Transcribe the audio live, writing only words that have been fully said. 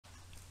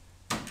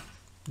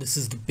This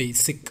is the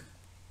basic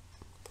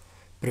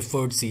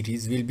preferred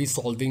series. We'll be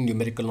solving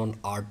numerical on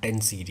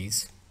R10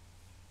 series.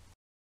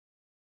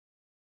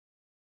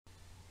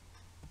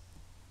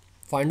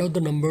 Find out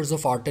the numbers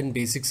of R10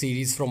 basic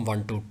series from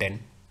 1 to 10.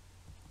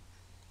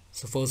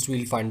 So first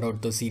we'll find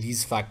out the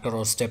series factor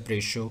or step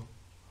ratio.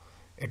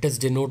 It is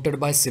denoted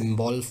by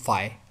symbol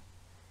phi.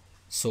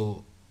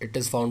 So it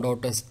is found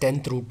out as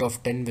 10th root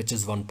of 10, which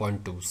is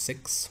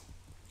 1.26.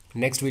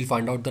 Next we'll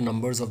find out the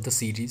numbers of the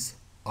series,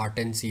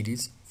 R10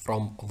 series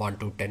from 1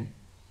 to 10.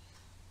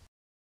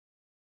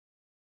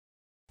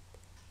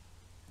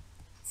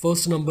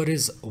 First number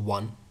is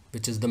 1,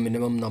 which is the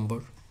minimum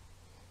number.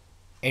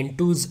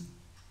 N2's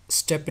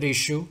step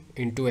ratio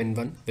into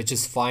N1, which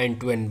is phi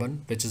into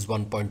N1, which is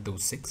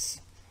 1.26.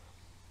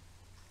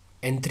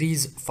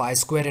 N3's phi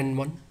square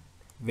N1,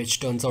 which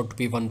turns out to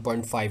be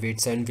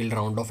 1.587, we'll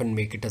round off and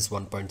make it as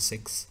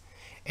 1.6.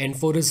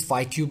 N4 is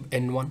phi cube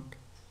N1,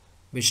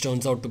 which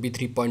turns out to be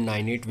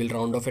 3.98, we'll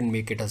round off and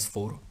make it as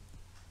 4.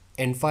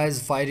 N5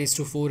 is phi raised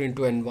to 4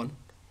 into N1,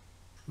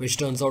 which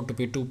turns out to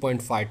be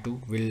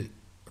 2.52, we'll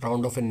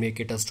round off and make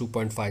it as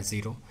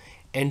 2.50.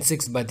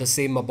 N6 by the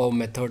same above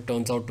method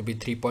turns out to be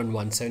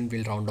 3.17,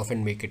 we'll round off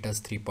and make it as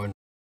 3.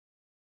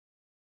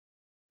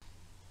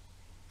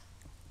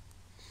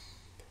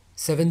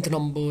 7th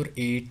number,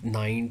 8,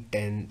 9,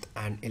 10th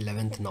and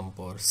 11th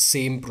number,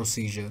 same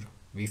procedure.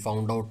 We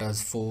found out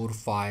as 4,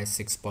 5,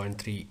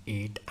 6.3,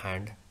 8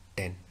 and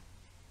 10.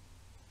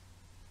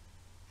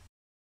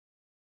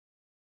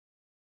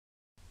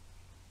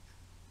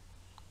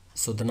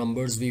 So the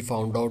numbers we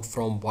found out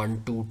from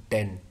 1 to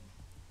 10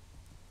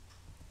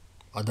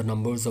 are the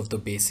numbers of the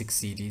basic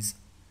series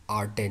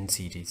R10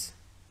 series.